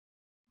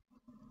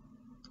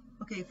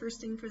Okay, first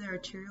thing for the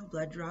arterial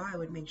blood draw, I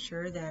would make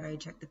sure that I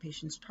check the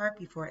patient's chart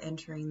before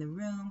entering the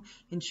room,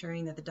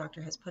 ensuring that the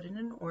doctor has put it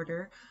in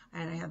order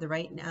and I have the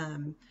right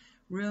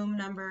room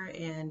number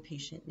and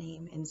patient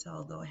name. And so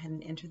I'll go ahead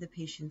and enter the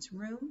patient's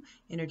room,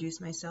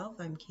 introduce myself.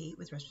 I'm Kate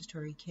with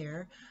Respiratory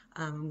Care.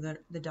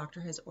 The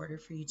doctor has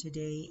ordered for you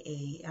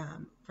today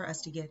for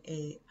us to get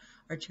a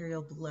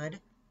arterial blood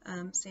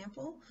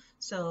sample.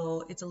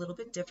 So it's a little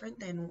bit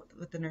different than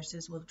what the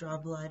nurses will draw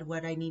blood.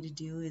 What I need to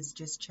do is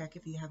just check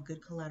if you have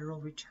good collateral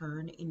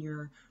return in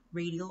your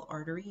radial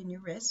artery in your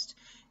wrist.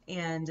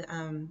 And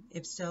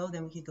if so,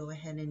 then we could go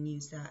ahead and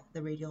use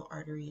the radial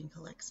artery and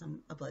collect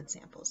a blood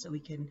sample so we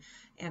can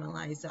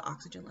analyze the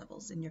oxygen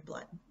levels in your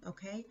blood.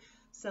 Okay,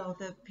 so if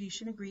the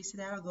patient agrees to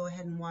that, I'll go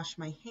ahead and wash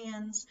my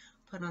hands,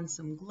 put on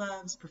some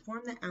gloves,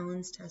 perform the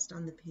Allen's test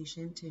on the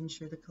patient to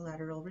ensure the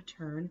collateral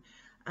return.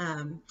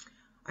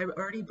 I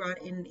already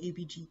brought in an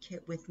ABG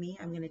kit with me.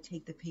 I'm going to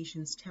take the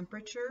patient's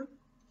temperature,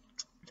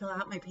 fill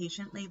out my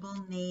patient label,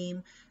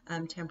 name,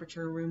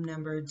 temperature, room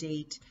number,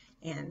 date,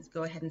 and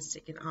go ahead and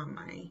stick it on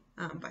my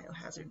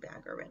biohazard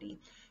bag already.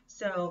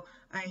 So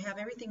I have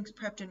everything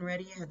prepped and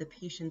ready. I have the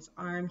patient's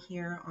arm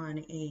here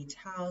on a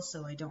towel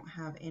so I don't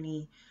have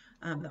any,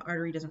 the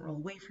artery doesn't roll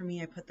away from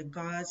me. I put the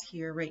gauze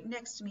here right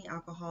next to me,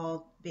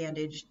 alcohol,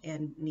 bandage,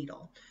 and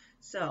needle.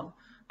 So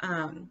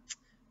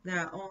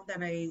now that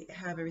I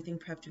have everything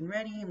prepped and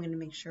ready, I'm going to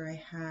make sure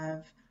I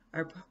have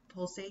our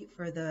palpate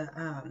for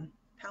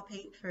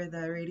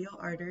the radial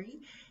artery,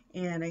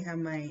 and I have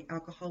my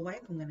alcohol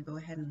wipe. I'm going to go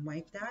ahead and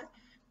wipe that,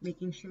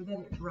 making sure that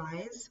it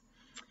dries.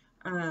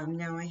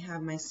 Now I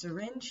have my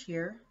syringe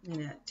here. I'm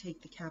going to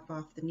take the cap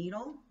off the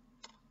needle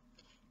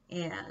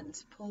and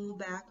pull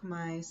back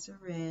my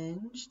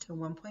syringe to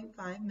 1.5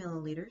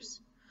 milliliters.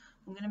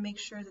 I'm going to make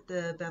sure that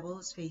the bevel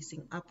is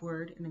facing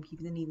upward and I'm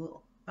keeping the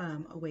needle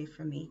away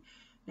from me.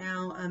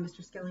 Now,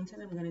 Mr.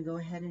 Skellington, I'm going to go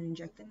ahead and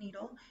inject the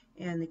needle,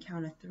 and the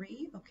count of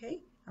 3, okay?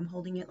 I'm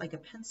holding it like a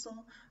pencil,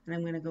 and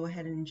I'm going to go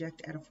ahead and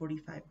inject at a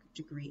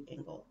 45-degree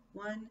angle.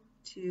 1,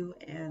 2,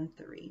 and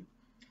 3.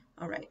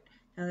 All right,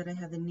 now that I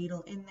have the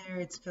needle in there,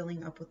 it's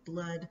filling up with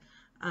blood,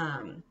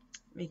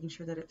 making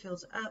sure that it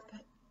fills up.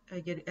 I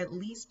get at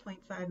least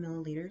 0.5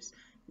 milliliters.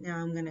 Now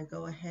I'm going to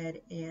go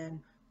ahead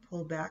and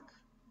pull back,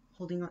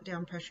 holding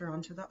down pressure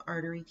onto the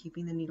artery,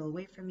 keeping the needle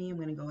away from me. I'm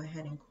going to go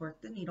ahead and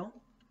cork the needle.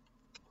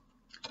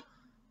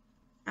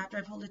 After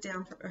I've held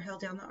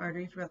down the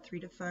artery for about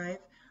 3 to 5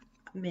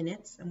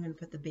 minutes, I'm going to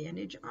put the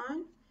bandage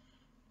on,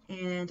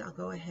 and I'll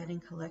go ahead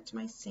and collect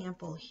my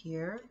sample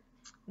here.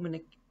 I'm going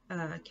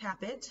to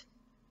cap it,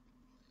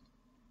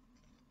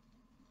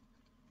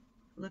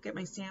 look at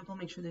my sample,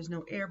 make sure there's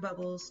no air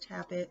bubbles,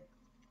 tap it,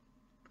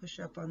 push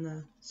up on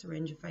the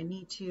syringe if I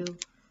need to.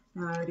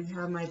 Now I already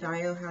have my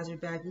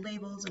biohazard bag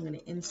labels. I'm going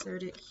to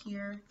insert it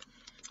here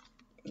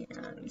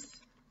and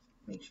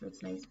make sure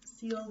it's nice and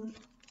sealed,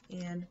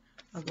 and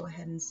I'll go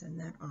ahead and send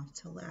that off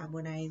to lab.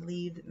 When I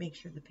leave, make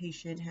sure the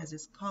patient has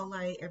his call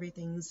light,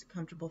 everything's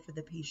comfortable for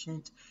the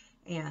patient,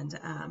 and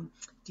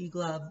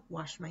deglove,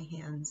 wash my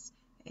hands,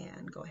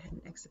 and go ahead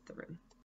and exit the room.